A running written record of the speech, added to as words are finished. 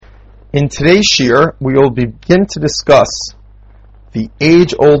In today's shir, we will begin to discuss the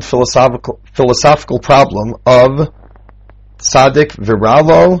age-old philosophical problem of Tzaddik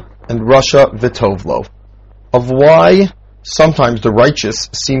Viralo and Rasha V'Tovlo, of why sometimes the righteous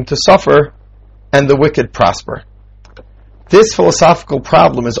seem to suffer and the wicked prosper. This philosophical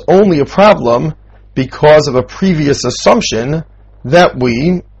problem is only a problem because of a previous assumption that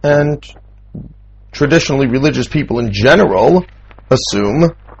we, and traditionally religious people in general,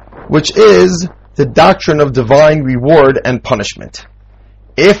 assume, which is the doctrine of divine reward and punishment.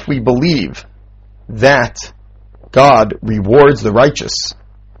 If we believe that God rewards the righteous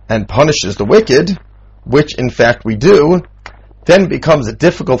and punishes the wicked, which in fact we do, then it becomes a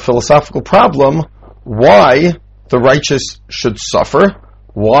difficult philosophical problem why the righteous should suffer.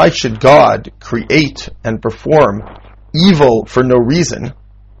 Why should God create and perform evil for no reason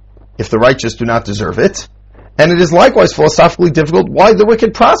if the righteous do not deserve it? And it is likewise philosophically difficult why the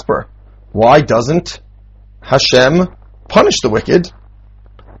wicked prosper. Why doesn't Hashem punish the wicked,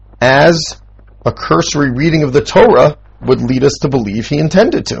 as a cursory reading of the Torah would lead us to believe he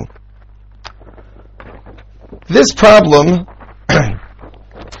intended to? This problem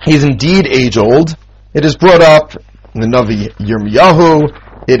is indeed age-old. It is brought up in the Navi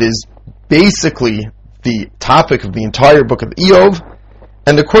Yirmiyahu. It is basically the topic of the entire book of Iyov.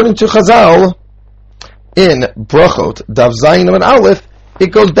 And according to Chazal, in Brachot, Daf Zayin and Aleph,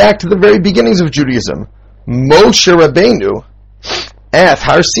 it goes back to the very beginnings of Judaism. Moshe Rabbeinu at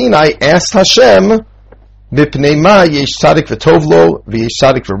Har Sinai asked Hashem, Mipnei ma yesh tzadik v'tovlo, v'yesh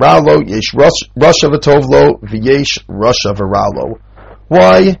tzadik v'ralo, yesh rasha v'tovlo, v'yesh rasha v'ralo.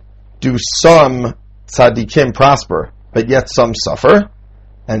 Why do some tzadikim prosper, but yet some suffer,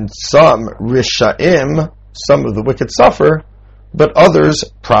 and some rishaim, some of the wicked suffer, but others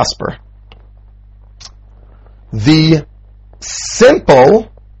prosper? The simple,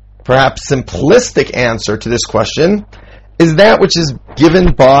 perhaps simplistic answer to this question is that which is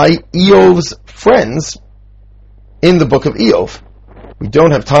given by Iyov's friends in the book of Iyov. We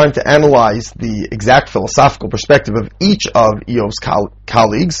don't have time to analyze the exact philosophical perspective of each of Iyov's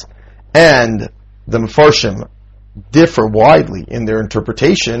colleagues, and the Mefarshim differ widely in their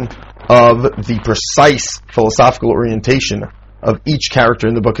interpretation of the precise philosophical orientation of each character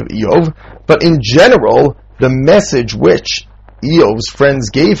in the book of Iyov. But in general, the message which Iyov's friends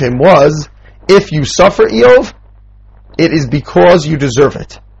gave him was, if you suffer, Iyov, it is because you deserve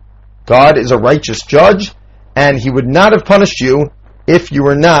it. God is a righteous judge, and he would not have punished you if you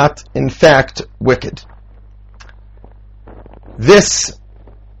were not, in fact, wicked. This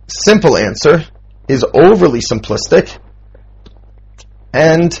simple answer is overly simplistic,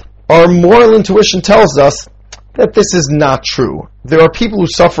 and our moral intuition tells us that this is not true. There are people who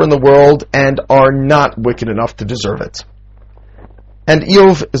suffer in the world and are not wicked enough to deserve it. And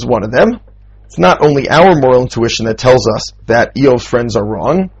Iyov is one of them. It's not only our moral intuition that tells us that Iyov's friends are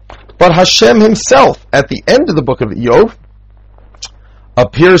wrong, but Hashem himself, at the end of the book of Iyov,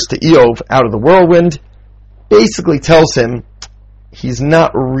 appears to Iyov out of the whirlwind, basically tells him he's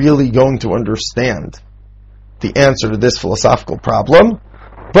not really going to understand the answer to this philosophical problem.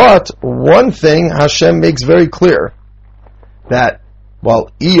 But one thing Hashem makes very clear, that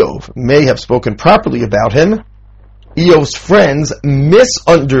while Iyov may have spoken properly about him, Iyov's friends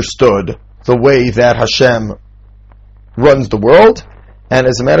misunderstood the way that Hashem runs the world, and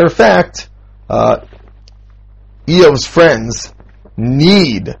as a matter of fact, Iyov's friends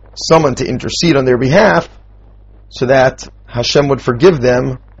need someone to intercede on their behalf so that Hashem would forgive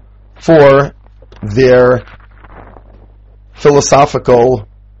them for their philosophical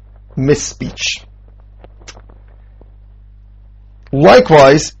misspeech.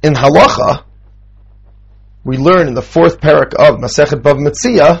 Likewise, in Halacha, we learn in the fourth parak of Masechet Bava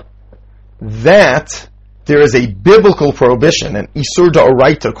Metzia that there is a biblical prohibition, an Isur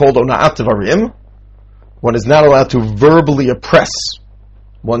D'Oraita called Ona'at Devarim. One is not allowed to verbally oppress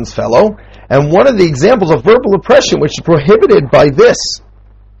one's fellow. And one of the examples of verbal oppression which is prohibited by this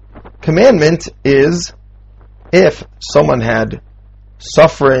commandment is if someone had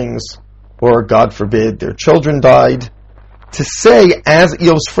sufferings, or God forbid, their children died, to say, as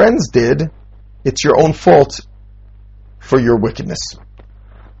Iyov's friends did, it's your own fault for your wickedness.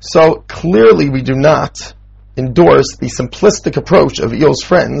 So clearly we do not endorse the simplistic approach of Iyov's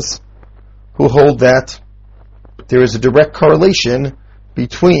friends, who hold that there is a direct correlation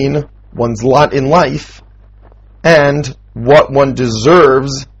between one's lot in life and what one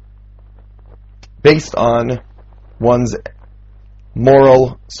deserves based on one's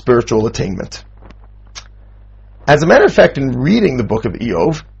moral, spiritual attainment. As a matter of fact, in reading the book of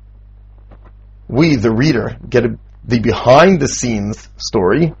Iyov, we, the reader, get the behind-the-scenes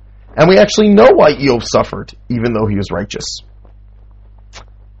story And we actually know why Eov suffered, even though he was righteous.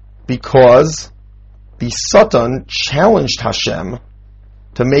 Because the Satan challenged Hashem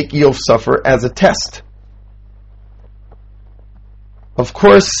to make Eov suffer as a test. Of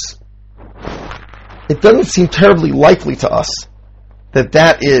course, it doesn't seem terribly likely to us that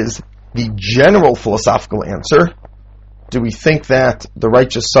that is the general philosophical answer. Do we think that the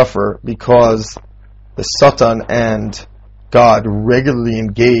righteous suffer because the Satan and God regularly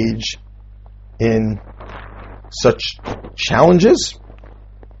engage in such challenges?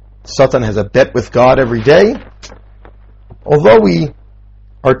 Satan has a bet with God every day. Although we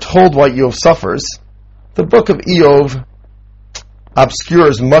are told why Eov suffers, the book of Eov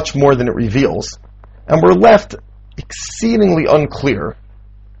obscures much more than it reveals, and we're left exceedingly unclear,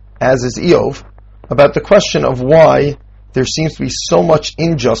 as is Eov, about the question of why there seems to be so much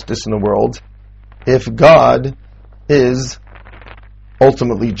injustice in the world if God is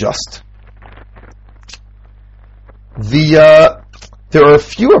ultimately just. There are a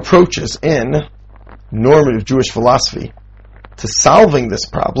few approaches in normative Jewish philosophy to solving this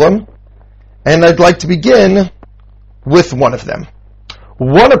problem, and I'd like to begin with one of them.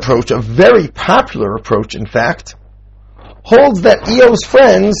 One approach, a very popular approach in fact, holds that Eov's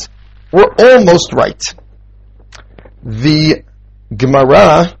friends were almost right. The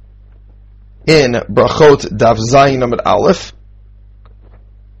Gemara in Brachot Daf Zayin Amud Aleph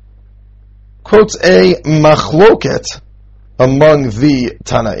quotes a machloket among the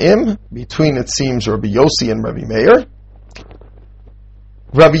Tanaim, between, it seems, Rabbi Yossi and Rabbi Meir.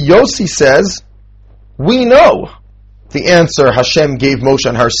 Rabbi Yossi says, we know the answer Hashem gave Moshe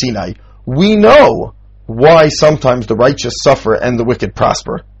on Har Sinai. We know why sometimes the righteous suffer and the wicked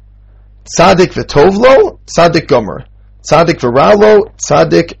prosper. Tzadik v'tovlo, tzadik gomer. Tzadik v'ralo,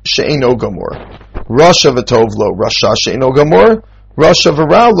 tzadik she'eno gomer. Rasha v'tovlo, rasha she'eno gomer. Rasha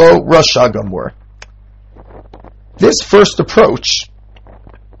v'ralo, rasha gomer. This first approach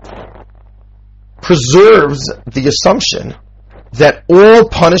preserves the assumption that all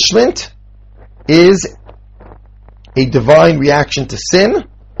punishment is a divine reaction to sin,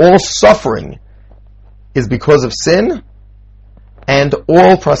 all suffering is because of sin, and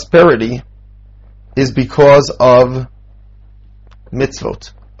all prosperity is because of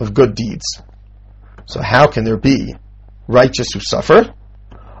mitzvot, of good deeds. So how can there be righteous who suffer?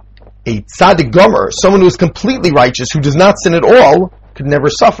 A tzaddik gomer, someone who is completely righteous, who does not sin at all, could never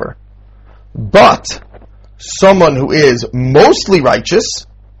suffer. But someone who is mostly righteous,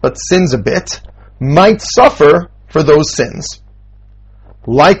 but sins a bit, might suffer for those sins.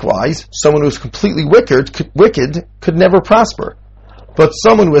 Likewise, someone who is completely wicked could never prosper. But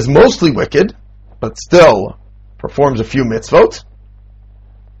someone who is mostly wicked, but still performs a few mitzvot,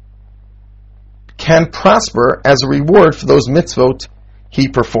 can prosper as a reward for those mitzvot he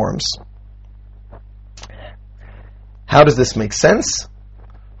performs. How does this make sense?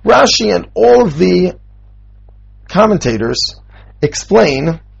 Rashi and all of the commentators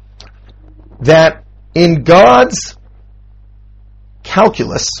explain that in God's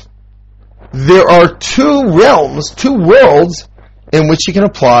calculus, there are two realms, two worlds in which he can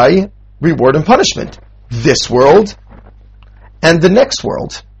apply reward and punishment. This world and the next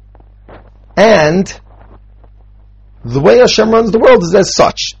world. And the way Hashem runs the world is as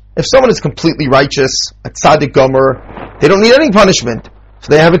such. If someone is completely righteous, a tzaddik gomer, they don't need any punishment.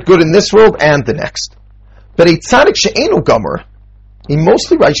 So they have it good in this world and the next. But a tzaddik she'enu gomer, a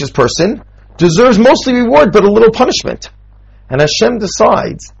mostly righteous person, deserves mostly reward but a little punishment. And Hashem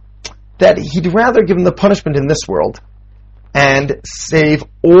decides that he'd rather give him the punishment in this world and save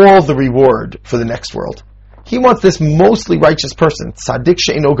all the reward for the next world. He wants this mostly righteous person, tzaddik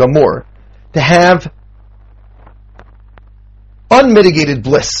she'enu gomer, to have unmitigated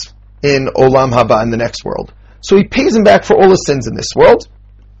bliss in Olam Haba, in the next world. So he pays him back for all his sins in this world.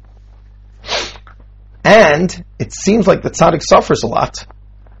 And it seems like the tzaddik suffers a lot,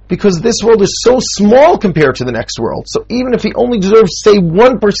 because this world is so small compared to the next world. So even if he only deserves, say,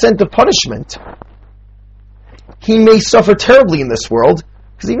 1% of punishment, he may suffer terribly in this world,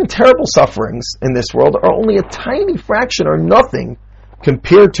 because even terrible sufferings in this world are only a tiny fraction or nothing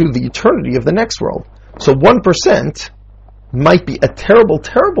compared to the eternity of the next world. So 1% might be a terrible,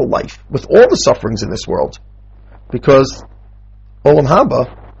 terrible life with all the sufferings in this world, because Olam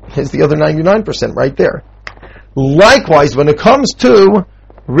Haba is the other 99% right there. Likewise, when it comes to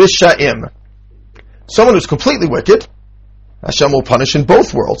Rishaim, someone who's completely wicked, Hashem will punish in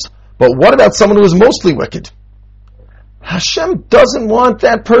both worlds. But what about someone who is mostly wicked? Hashem doesn't want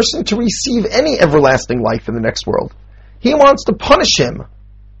that person to receive any everlasting life in the next world. He wants to punish him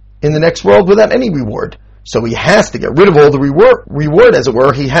in the next world without any reward. So he has to get rid of all the reward, as it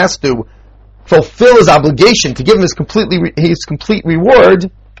were. He has to fulfill his obligation to give him his complete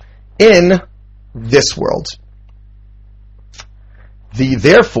reward in this world.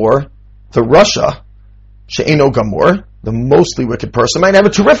 Therefore, the Rasha, She'eno Gamor, the mostly wicked person, might have a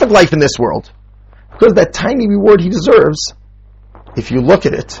terrific life in this world, because that tiny reward he deserves, if you look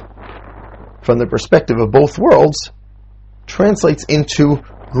at it from the perspective of both worlds, translates into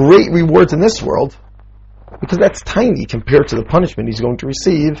great rewards in this world, because that's tiny compared to the punishment he's going to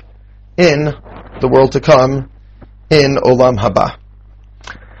receive in the world to come, in Olam Haba.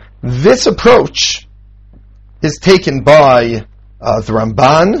 This approach is taken by the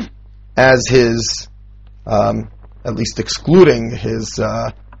Ramban as his, at least excluding his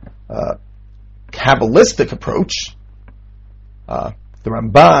Kabbalistic approach. The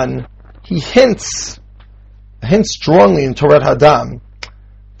Ramban, he hints strongly in Torah Hadam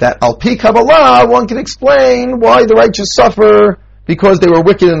that al pi Kabbalah, one can explain why the righteous suffer because they were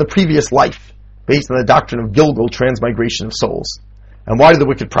wicked in the previous life, based on the doctrine of Gilgul, transmigration of souls. And why did the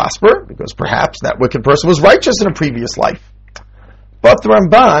wicked prosper? Because perhaps that wicked person was righteous in a previous life. But the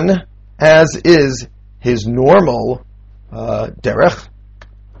Ramban, as is his normal derech,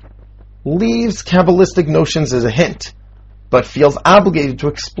 leaves Kabbalistic notions as a hint, but feels obligated to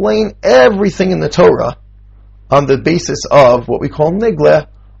explain everything in the Torah on the basis of what we call nigle,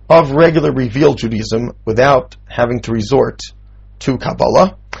 of regular revealed Judaism, without having to resort to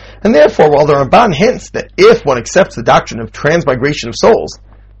Kabbalah. And therefore, while the Ramban hints that if one accepts the doctrine of transmigration of souls,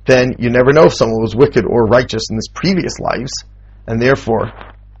 then you never know if someone was wicked or righteous in his previous lives, and therefore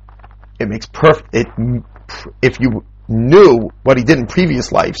it makes if you knew what he did in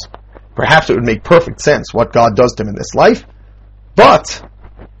previous lives, perhaps it would make perfect sense what God does to him in this life. But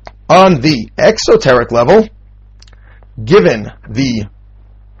on the exoteric level, given the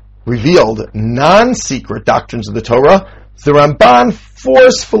revealed non-secret doctrines of the Torah, the Ramban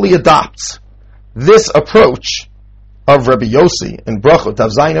forcefully adopts this approach of Rabbi Yossi in Brachot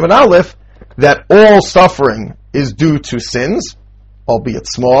Tav Zayin and Aleph, that all suffering is due to sins, albeit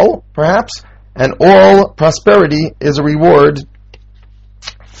small, perhaps, and all prosperity is a reward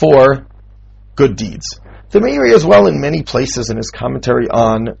for good deeds. The Meiri as well, in many places in his commentary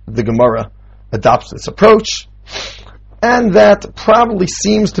on the Gemara, adopts this approach, and that probably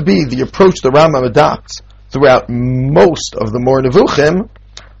seems to be the approach the Rambam adopts throughout most of the Mor Nevuchim,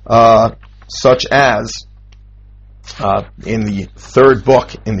 such as in the third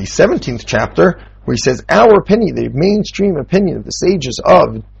book, in the 17th chapter, where he says, our opinion, the mainstream opinion of the sages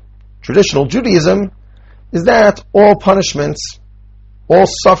of traditional Judaism, is that all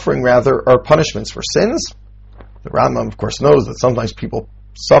suffering rather, are punishments for sins. The Rambam, of course, knows that sometimes people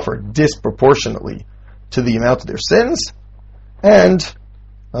suffer disproportionately to the amount of their sins, and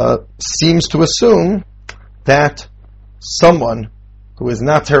seems to assume that someone who is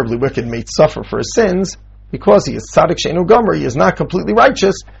not terribly wicked may suffer for his sins because he is tzaddik she'enu gomer, he is not completely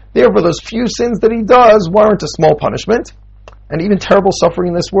righteous. Therefore, those few sins that he does warrant a small punishment, and even terrible suffering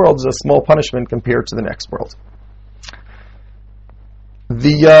in this world is a small punishment compared to the next world.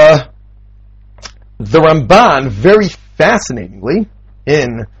 The Ramban, very fascinatingly,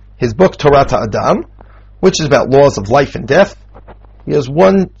 in his book Torat Adam, which is about laws of life and death, he has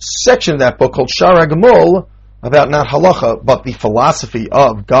one section of that book called Shara Gemol, about not halacha, but the philosophy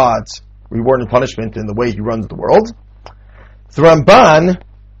of God's reward and punishment in the way he runs the world. The Ramban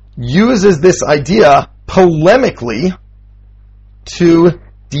uses this idea polemically to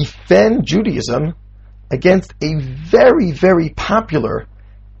defend Judaism against a very, very popular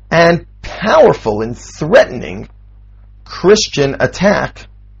and powerful and threatening Christian attack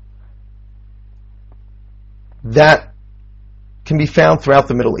that can be found throughout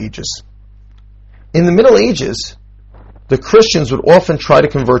the Middle Ages. In the Middle Ages, the Christians would often try to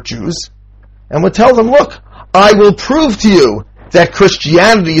convert Jews and would tell them, look, I will prove to you that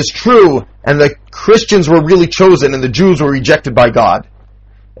Christianity is true and that Christians were really chosen and the Jews were rejected by God.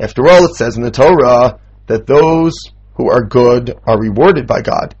 After all, it says in the Torah that those who are good are rewarded by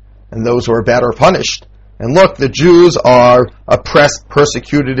God and those who are bad are punished. And look, the Jews are oppressed,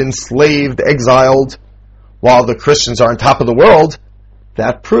 persecuted, enslaved, exiled, while the Christians are on top of the world.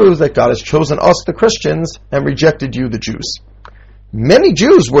 That proves that God has chosen us, the Christians, and rejected you, the Jews. Many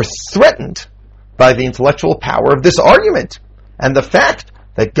Jews were threatened by the intellectual power of this argument and the fact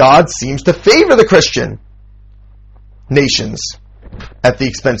that God seems to favor the Christian nations at the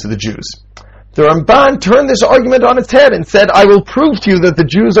expense of the Jews. The Ramban turned this argument on its head and said, I will prove to you that the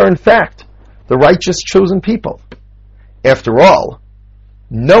Jews are in fact the righteous chosen people. After all,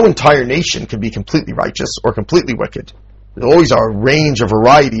 no entire nation can be completely righteous or completely wicked. There always are a range, a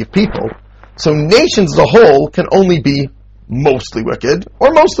variety of people. So nations as a whole can only be mostly wicked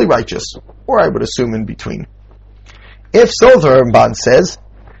or mostly righteous, or I would assume in between. If so, the Ramban says,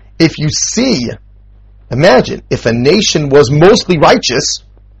 if you see, imagine, if a nation was mostly righteous,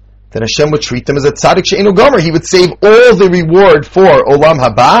 then Hashem would treat them as a tzaddik she'enu gomer. He would save all the reward for olam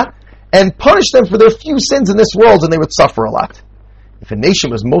haba and punish them for their few sins in this world, and they would suffer a lot. If a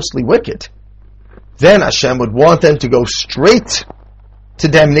nation was mostly wicked, then Hashem would want them to go straight to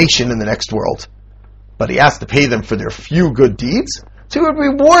damnation in the next world. But He has to pay them for their few good deeds, so He would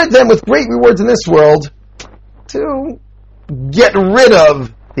reward them with great rewards in this world to get rid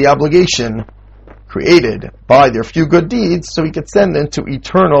of the obligation created by their few good deeds, so He could send them to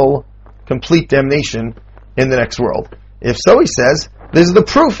eternal, complete damnation in the next world. If so, he says, this is the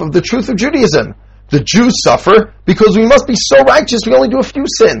proof of the truth of Judaism. The Jews suffer because we must be so righteous we only do a few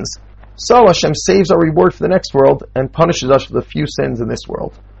sins. So Hashem saves our reward for the next world and punishes us for the few sins in this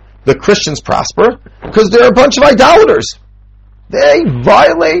world. The Christians prosper because they're a bunch of idolaters. They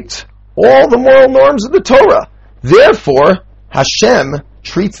violate all the moral norms of the Torah. Therefore, Hashem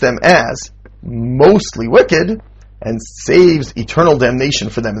treats them as mostly wicked and saves eternal damnation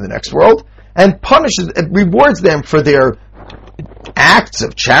for them in the next world and rewards them for their acts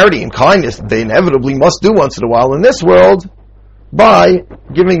of charity and kindness that they inevitably must do once in a while in this world by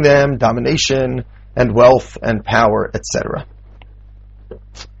giving them domination and wealth and power, etc.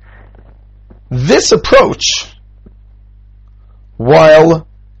 This approach, while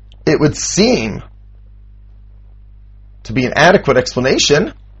it would seem to be an adequate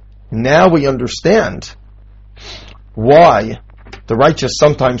explanation, now we understand why the righteous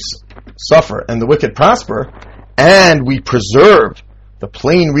sometimes suffer and the wicked prosper, and we preserve the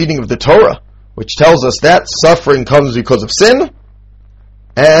plain reading of the Torah, which tells us that suffering comes because of sin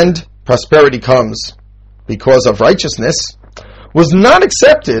and prosperity comes because of righteousness, was not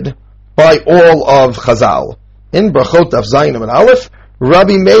accepted by all of Chazal. In Brachot Daf Zayin and Aleph,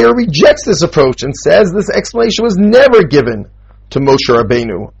 Rabbi Meir rejects this approach and says this explanation was never given to Moshe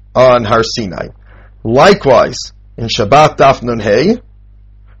Rabbeinu on Har Sinai. Likewise, in Shabbat Daf Nun Hey,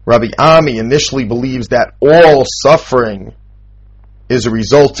 Rabbi Ami initially believes that all suffering is a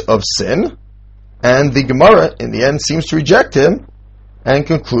result of sin, and the Gemara in the end seems to reject him and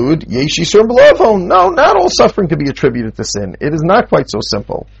conclude, Yesh Yisur B'Lavon. No, not all suffering can be attributed to sin. It is not quite so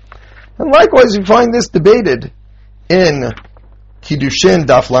simple. And likewise, we find this debated in Kiddushin,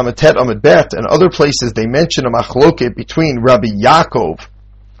 Daf Lametet Amud Bet, and other places. They mention a machloket between Rabbi Yaakov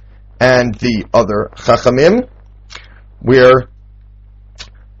and the other Chachamim, where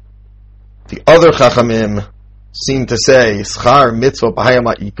the other Chachamim seem to say, Schar mitzvah b'hayam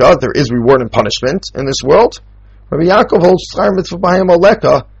ha'ika, there is reward and punishment in this world. Rabbi Yaakov holds Schar mitzvah b'hayam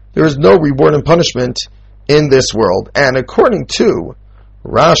ha'leka, there is no reward and punishment in this world. And according to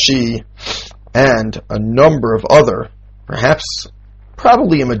Rashi and a number of other,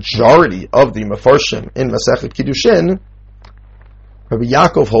 probably a majority of the Mefarshim in Masechet Kiddushin, Rabbi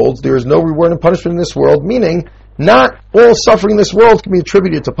Yaakov holds there is no reward and punishment in this world, meaning not all suffering in this world can be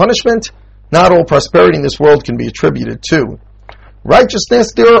attributed to punishment, not all prosperity in this world can be attributed to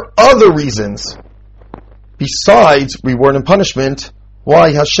righteousness. There are other reasons besides reward and punishment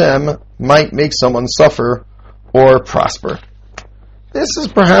why Hashem might make someone suffer or prosper. This is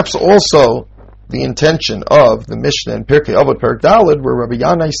perhaps also the intention of the Mishnah in Pirkei Avot Perek Daled, where Rabbi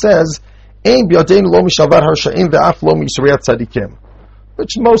Yanai says, "Ein b'yadeinu lo mishavar harsha'im ve'af lo mishriyat tzadikim,"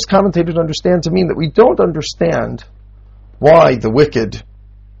 which most commentators understand to mean that we don't understand why the wicked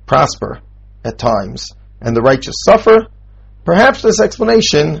prosper at times and the righteous suffer. Perhaps this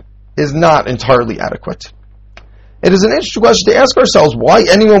explanation is not entirely adequate. It is an interesting question to ask ourselves why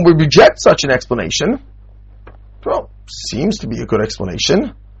anyone would reject such an explanation. Well, seems to be a good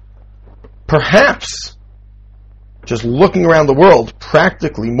explanation. Perhaps, just looking around the world,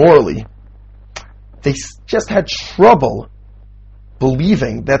 practically, morally, they just had trouble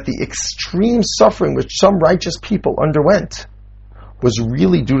believing that the extreme suffering which some righteous people underwent was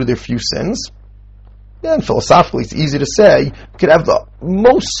really due to their few sins. And philosophically, it's easy to say, we could have the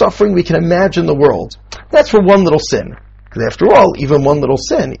most suffering we can imagine in the world. That's for one little sin. Because after all, even one little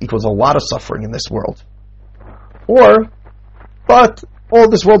sin equals a lot of suffering in this world. But all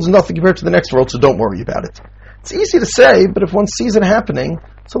this world is nothing compared to the next world, so don't worry about it. It's easy to say, but if one sees it happening,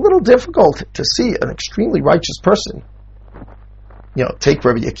 it's a little difficult to see an extremely righteous person. Take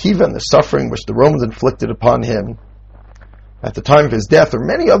Rabbi Akiva and the suffering which the Romans inflicted upon him at the time of his death, or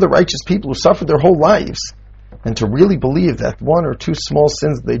many other righteous people who suffered their whole lives, and to really believe that one or two small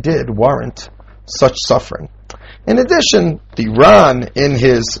sins they did warrant such suffering. In addition, the Ran, in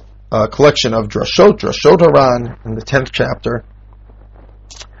his collection of Drashot Haran, in the 10th chapter,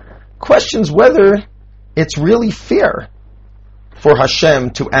 questions whether it's really fair for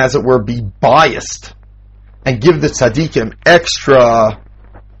Hashem to, as it were, be biased and give the tzaddikim extra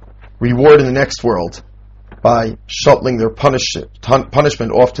reward in the next world by shuttling their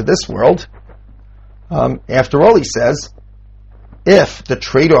punishment off to this world. After all, he says, if the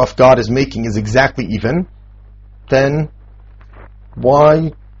trade-off God is making is exactly even, then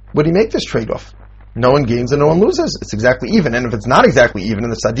why would he make this trade-off? No one gains and no one loses. It's exactly even. And if it's not exactly even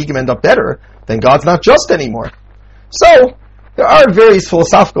and the tzaddikim end up better, then God's not just anymore. So, there are various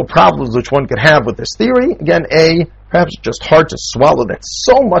philosophical problems which one could have with this theory. Again, A, perhaps it's just hard to swallow that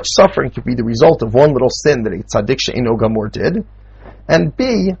so much suffering could be the result of one little sin that a tzaddik she'eino gamor did. And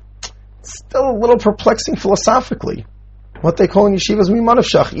B, it's still a little perplexing philosophically. What they call in yeshivas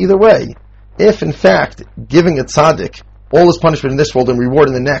mimanavshach, either way. If, in fact, giving a tzaddik all his punishment in this world and reward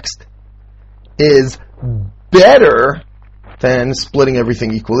in the next is better than splitting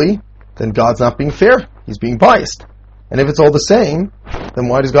everything equally, then God's not being fair. He's being biased. And if it's all the same, then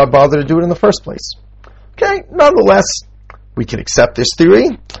why does God bother to do it in the first place? Okay, nonetheless, we can accept this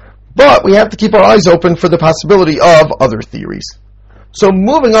theory, but we have to keep our eyes open for the possibility of other theories. So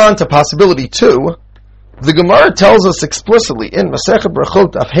moving on to possibility 2, the Gemara tells us explicitly in Masechet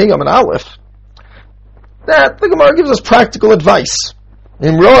Brachot Daf Hey Amud Aleph that the Gemara gives us practical advice.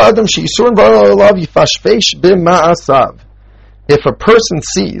 If a person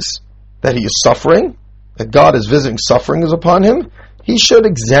sees that he is suffering, that God is visiting suffering is upon him, he should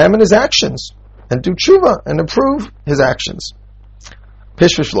examine his actions and do tshuva and improve his actions.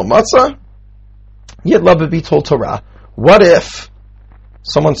 Pishvish lo matzah, yet love be told Torah. What if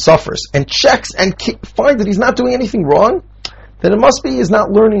someone suffers and checks and finds that he's not doing anything wrong? Then it must be he's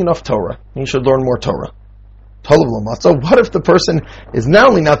not learning enough Torah. He should learn more Torah. What if the person is not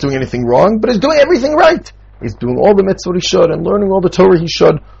only not doing anything wrong, but is doing everything right? He's doing all the mitzvot he should and learning all the Torah he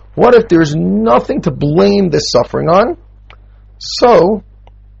should. What if there's nothing to blame this suffering on? So,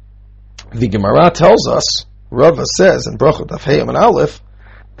 the Gemara tells us, Rava says in Brachot Daf Hey Amud Aleph,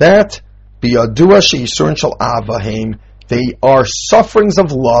 that biyadua she'yisurin shel avahem, they are sufferings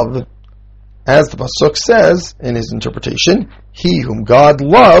of love. As the Pasuk says in his interpretation, he whom God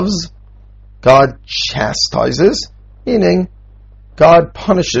loves, God chastises, meaning God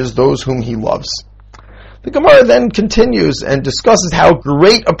punishes those whom he loves. The Gemara then continues and discusses how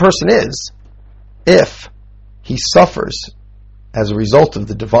great a person is if he suffers as a result of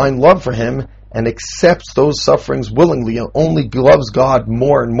the divine love for him and accepts those sufferings willingly and only loves God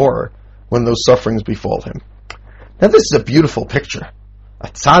more and more when those sufferings befall him. Now this is a beautiful picture. A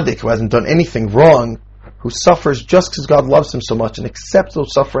tzaddik who hasn't done anything wrong, who suffers just because God loves him so much and accepts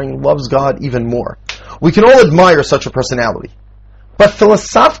those suffering, loves God even more. We can all admire such a personality. But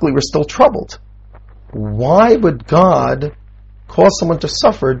philosophically we're still troubled. Why would God cause someone to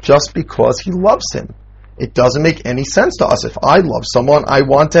suffer just because he loves him? It doesn't make any sense to us. If I love someone, I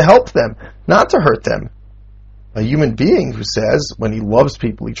want to help them, not to hurt them. A human being who says when he loves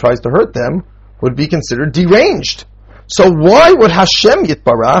people, he tries to hurt them, would be considered deranged. So why would Hashem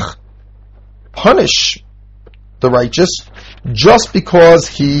Yitbarach punish the righteous just because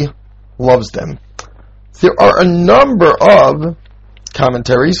he loves them? There are a number of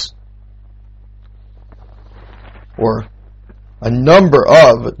commentaries or a number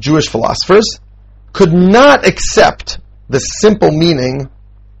of Jewish philosophers could not accept the simple meaning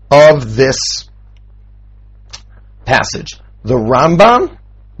of this passage. The Rambam,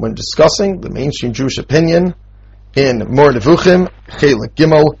 when discussing the mainstream Jewish opinion in Mor Nevuchim, Chelik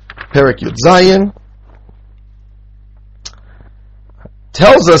Gimel, Perek Yud Zayin,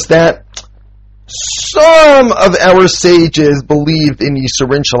 tells us that some of our sages believed in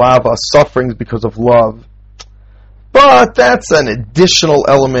Yisurin Shel Ahava, sufferings because of love. But that's an additional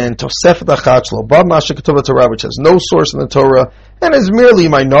element of Sefet Achat Shelo Ba Masha K'tuv HaTorah, which has no source in the Torah and is merely a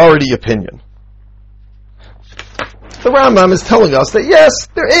minority opinion. The Rambam is telling us that yes,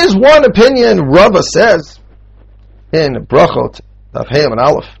 there is one opinion. Rava says in Brachot Daf Hey Amud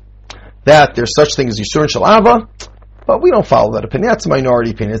Aleph that there's such thing as Yisurin Shel Ahava, but we don't follow that opinion. That's a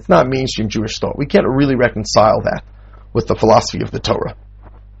minority opinion. It's not mainstream Jewish thought. We can't really reconcile that with the philosophy of the Torah.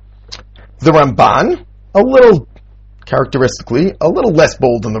 The Ramban, characteristically, a little less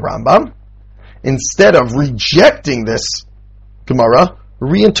bold than the Rambam, instead of rejecting this Gemara,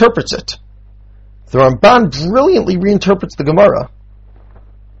 reinterprets it. The Ramban brilliantly reinterprets the Gemara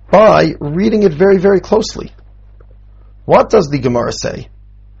by reading it very, very closely. What does the Gemara say?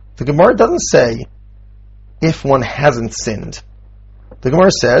 The Gemara doesn't say, if one hasn't sinned. The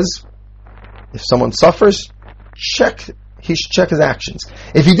Gemara says, if someone suffers, he should check his actions.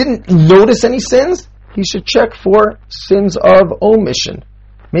 If he didn't notice any sins, he should check for sins of omission.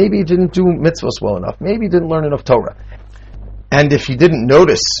 Maybe he didn't do mitzvahs well enough. Maybe he didn't learn enough Torah. And if he didn't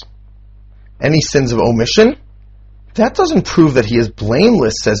notice any sins of omission, that doesn't prove that he is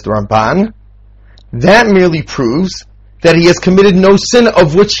blameless, says the Ramban. That merely proves that he has committed no sin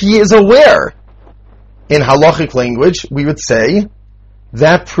of which he is aware. In halachic language, we would say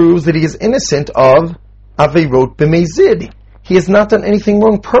that proves that he is innocent of aveirot b'mezid. He has not done anything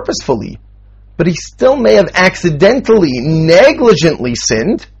wrong purposefully, but he still may have accidentally, negligently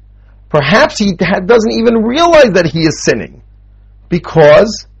sinned. Perhaps he doesn't even realize that he is sinning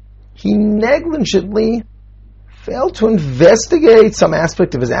because he negligently failed to investigate some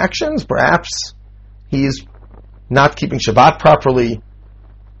aspect of his actions. Perhaps he is not keeping Shabbat properly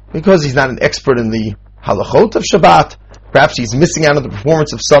because he's not an expert in the halachot of Shabbat. Perhaps he's missing out on the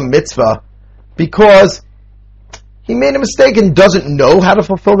performance of some mitzvah because he made a mistake and doesn't know how to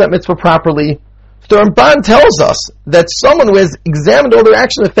fulfill that mitzvah properly. The Ramban tells us that someone who has examined all their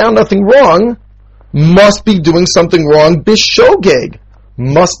actions and found nothing wrong must be doing something wrong, bishogeg,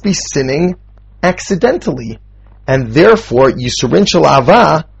 must be sinning accidentally. And therefore, Yisurin Shel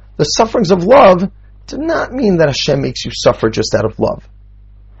Ahava, the sufferings of love, do not mean that Hashem makes you suffer just out of love.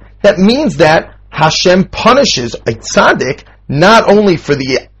 That means that Hashem punishes a tzaddik not only for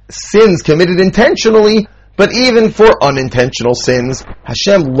the sins committed intentionally, but even for unintentional sins.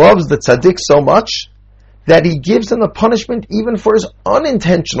 Hashem loves the tzaddik so much that he gives him the punishment even for his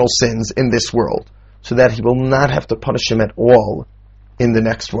unintentional sins in this world, so that he will not have to punish him at all in the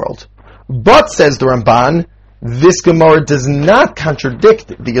next world. But, says the Ramban, this Gemara does not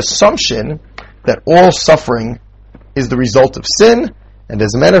contradict the assumption that all suffering is the result of sin, and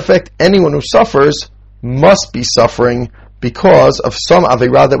as a matter of fact, anyone who suffers must be suffering because of some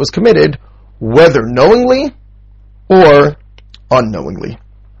Aveirah that was committed, whether knowingly or unknowingly.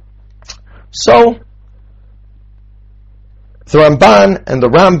 So, the Ramban and the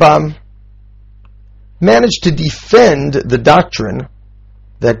Rambam managed to defend the doctrine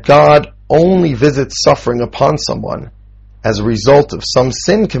that God only visits suffering upon someone as a result of some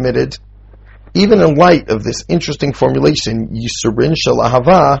sin committed, even in light of this interesting formulation, Yisurin Shel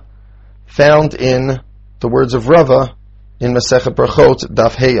Ahava, found in the words of Rava in Masechet Brachot,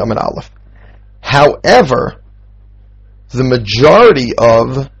 Daf Hey Amud Aleph. However, the majority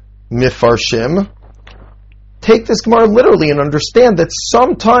of Mifarshim take this Gemara literally and understand that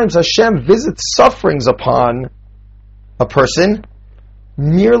sometimes Hashem visits sufferings upon a person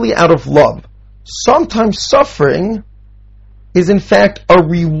merely out of love. Sometimes suffering is in fact a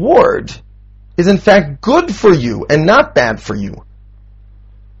reward, is in fact good for you and not bad for you.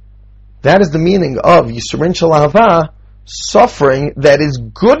 That is the meaning of Yisurin Shel Ahava, suffering that is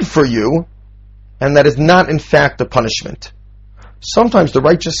good for you and that is not in fact a punishment. Sometimes the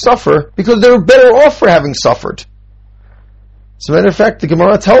righteous suffer because they're better off for having suffered. As a matter of fact, the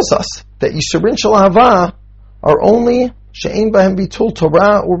Gemara tells us that Yisurin Shel Ahava are only she'ein bahem bitul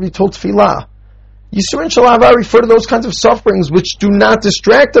Torah or bitul tefillah. Yisurin Shel Ahava refer to those kinds of sufferings which do not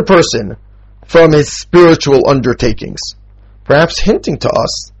distract a person from his spiritual undertakings, perhaps hinting to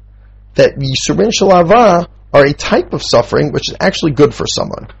us that Yisurin Shel Ahava are a type of suffering which is actually good for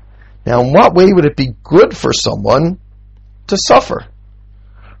someone. Now, in what way would it be good for someone to suffer?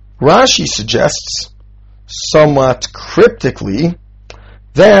 Rashi suggests, somewhat cryptically,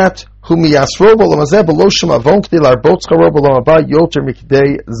 that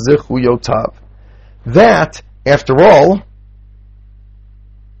that, after all,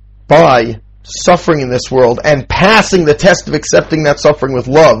 by suffering in this world and passing the test of accepting that suffering with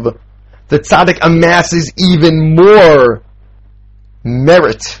love, the tzaddik amasses even more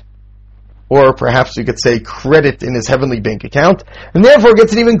merit, or perhaps we could say credit, in his heavenly bank account, and therefore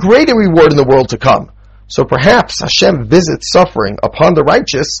gets an even greater reward in the world to come. So perhaps Hashem visits suffering upon the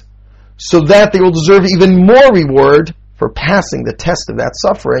righteous so that they will deserve even more reward for passing the test of that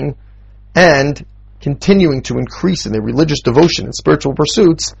suffering and continuing to increase in their religious devotion and spiritual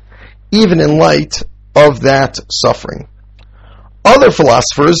pursuits, even in light of that suffering. Other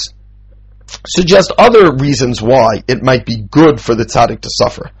philosophers suggest other reasons why it might be good for the tzaddik to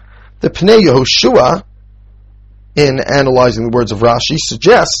suffer. The Pnei Yehoshua, in analyzing the words of Rashi,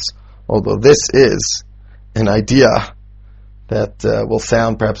 suggests, although this is an idea that will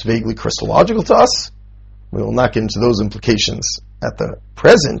sound perhaps vaguely Christological to us, we will not get into those implications at the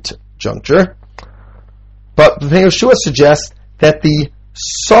present juncture, but the Pnei Yehoshua suggests that the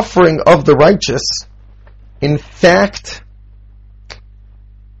suffering of the righteous, in fact,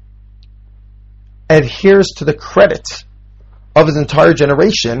 adheres to the credit of his entire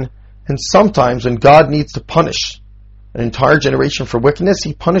generation, and sometimes when God needs to punish an entire generation for wickedness,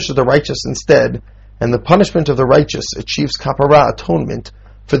 he punishes the righteous instead, and the punishment of the righteous achieves kapara, atonement,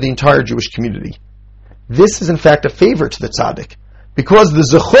 for the entire Jewish community. This is in fact a favor to the tzaddik, because the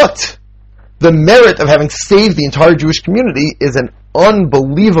zechut, the merit of having saved the entire Jewish community, is an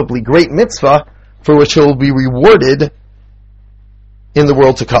unbelievably great mitzvah for which he will be rewarded in the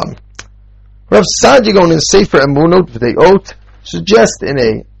world to come. Rav Saadia Gaon in Sefer Emunot V'Deot suggests in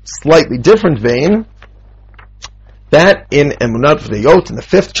a slightly different vein that in Emunot V'Deot, in the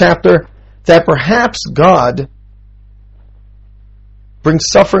 5th chapter, that perhaps God brings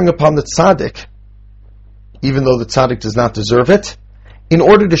suffering upon the tzaddik, even though the tzaddik does not deserve it, in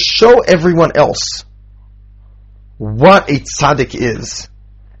order to show everyone else what a tzaddik is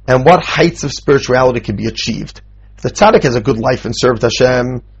and what heights of spirituality can be achieved. If the tzaddik has a good life and served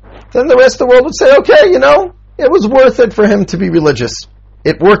Hashem, then the rest of the world would say, okay, it was worth it for him to be religious.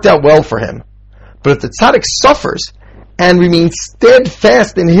 It worked out well for him. But if the tzaddik suffers and remains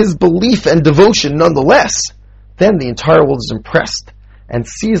steadfast in his belief and devotion nonetheless, then the entire world is impressed and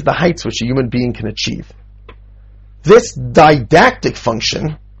sees the heights which a human being can achieve. This didactic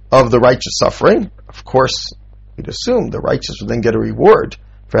function of the righteous suffering, of course, you'd assume the righteous would then get a reward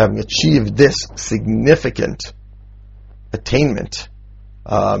for having achieved this significant attainment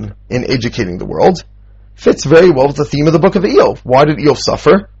in educating the world, fits very well with the theme of the book of Eov. Why did Eov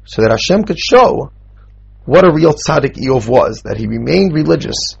suffer? So that Hashem could show what a real tzaddik Eov was, that he remained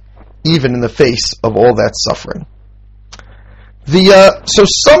religious even in the face of all that suffering. So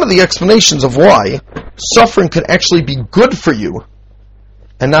some of the explanations of why suffering could actually be good for you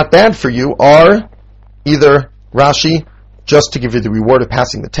and not bad for you are either Rashi, just to give you the reward of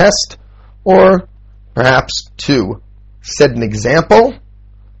passing the test, or perhaps to set an example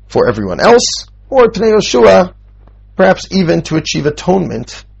for everyone else, or Pnei Yoshua, perhaps even to achieve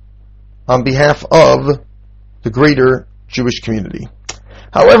atonement on behalf of the greater Jewish community.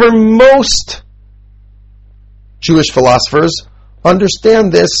 However, most Jewish philosophers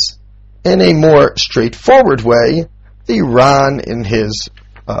understand this in a more straightforward way. The Ran in his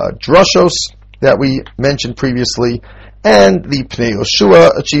Drushos that we mentioned previously, and the Pnei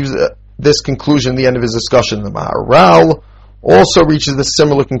Yoshua achieves this conclusion at the end of his discussion. The Maharal also reaches a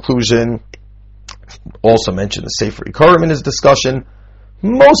similar conclusion, also mentioned the Sefer Ikarim in his discussion.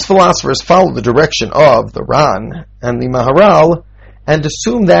 Most philosophers follow the direction of the Ran and the Maharal and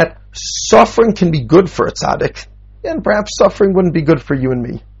assume that suffering can be good for a tzaddik, and perhaps suffering wouldn't be good for you and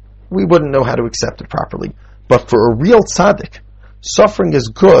me. We wouldn't know how to accept it properly. But for a real tzaddik, suffering is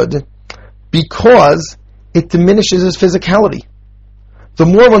good because it diminishes his physicality. The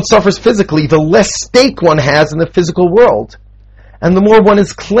more one suffers physically, the less stake one has in the physical world. And the more one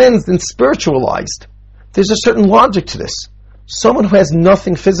is cleansed and spiritualized. There's a certain logic to this. Someone who has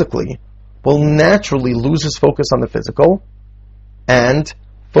nothing physically will naturally lose his focus on the physical and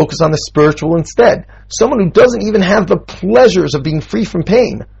focus on the spiritual instead. Someone who doesn't even have the pleasures of being free from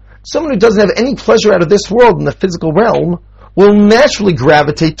pain, someone who doesn't have any pleasure out of this world in the physical realm, will naturally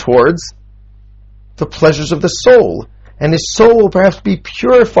gravitate towards the pleasures of the soul. And his soul will perhaps be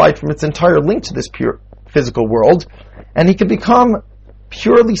purified from its entire link to this pure physical world, and he can become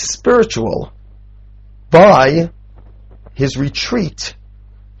purely spiritual by his retreat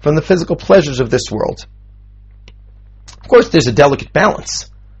from the physical pleasures of this world. Of course, there's a delicate balance.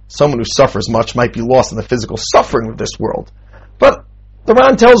 Someone who suffers much might be lost in the physical suffering of this world. But the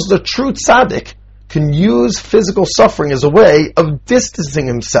Ran tells us the true tzaddik can use physical suffering as a way of distancing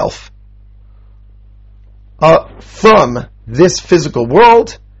himself from this physical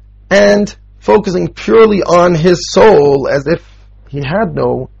world and focusing purely on his soul as if he had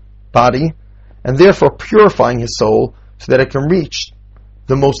no body, and therefore purifying his soul so that it can reach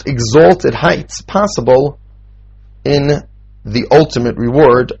the most exalted heights possible in the ultimate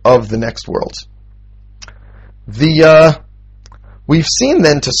reward of the next world. We've seen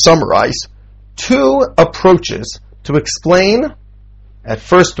then, to summarize, two approaches to explain, at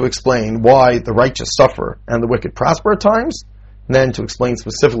first to explain why the righteous suffer and the wicked prosper at times, and then to explain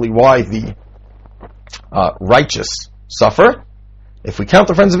specifically why the righteous suffer. If we count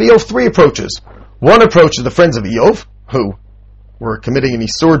the friends of Eov, three approaches. One approach is the friends of Eov, who were committing an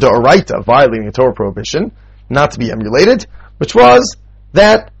Isur D'Oraita, violating a Torah prohibition, not to be emulated, which was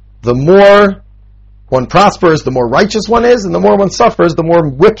that the more one prospers, the more righteous one is, and the more one suffers, the more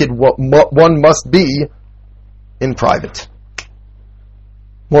wicked one must be in private.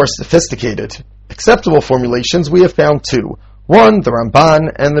 More sophisticated, acceptable formulations, we have found two. One, the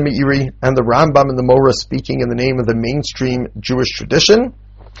Ramban and the Meiri, and the Rambam and the Mora speaking in the name of the mainstream Jewish tradition,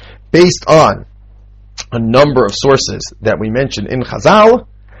 based on a number of sources that we mentioned in Chazal,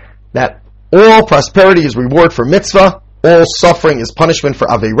 that all prosperity is reward for mitzvah, all suffering is punishment for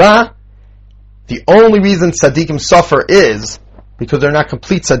Aveirah. The only reason tzaddikim suffer is because they're not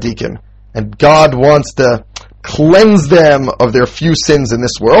complete tzaddikim, and God wants to cleanse them of their few sins in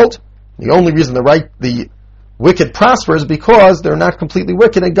this world. The only reason the wicked prosper is because they're not completely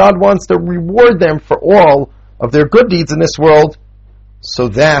wicked, and God wants to reward them for all of their good deeds in this world, so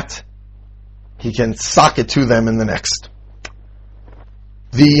that He can sock it to them in the next.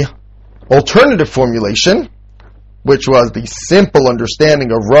 The alternative formulation, which was the simple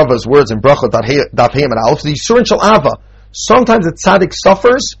understanding of Rava's words in Brachot Daf Hey Amud Aleph, the Yisurin Shel Ava. Sometimes the tzaddik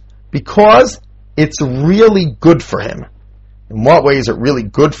suffers because it's really good for him. In what way is it really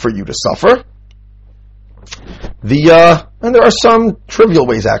good for you to suffer? And there are some trivial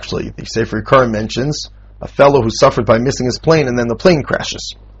ways actually. The Sefer Yikarim mentions a fellow who suffered by missing his plane and then the plane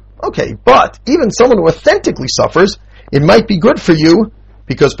crashes. Okay, but even someone who authentically suffers, it might be good for you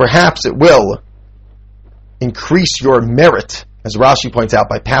because perhaps it will increase your merit, as Rashi points out,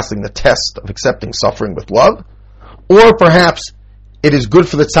 by passing the test of accepting suffering with love. Or perhaps it is good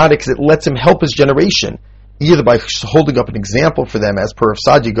for the tzaddik because it lets him help his generation, either by holding up an example for them as per of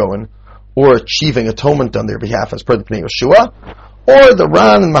Saadia Gaon, or achieving atonement on their behalf as per the Pnei Yeshua. Or the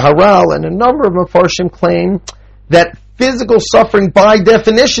Ran and Maharal and a number of Mefarshim claim that physical suffering by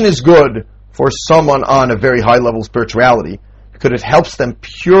definition is good for someone on a very high level of spirituality, because it helps them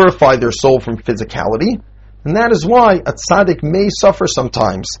purify their soul from physicality. And that is why a tzaddik may suffer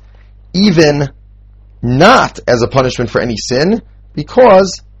sometimes, even not as a punishment for any sin,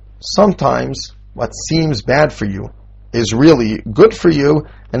 because sometimes what seems bad for you is really good for you,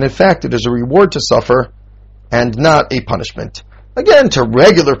 and in fact it is a reward to suffer and not a punishment. Again, to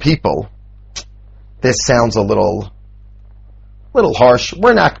regular people, this sounds a little harsh.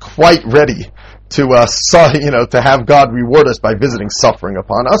 We're not quite ready to have God reward us by visiting suffering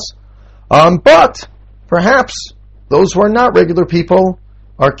upon us. But perhaps those who are not regular people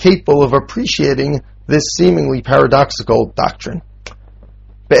are capable of appreciating this seemingly paradoxical doctrine.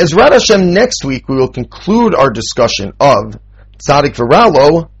 Be'ezrat Hashem, next week we will conclude our discussion of Tzaddik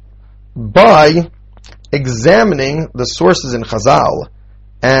V'Ralo by examining the sources in Chazal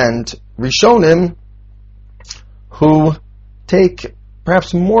and Rishonim who take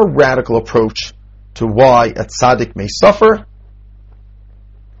perhaps more radical approach to why a tzaddik may suffer,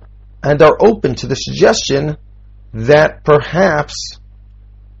 and are open to the suggestion that perhaps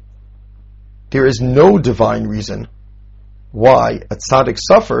there is no divine reason why a tzaddik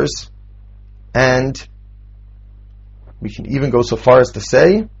suffers, and we can even go so far as to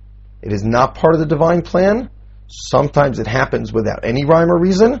say it is not part of the divine plan. Sometimes it happens without any rhyme or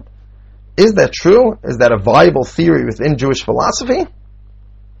reason. Is that true? Is that a viable theory within Jewish philosophy?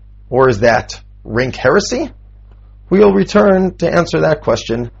 Or is that rank heresy? We will return to answer that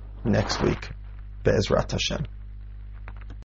question next week. Be'ezrat Hashem.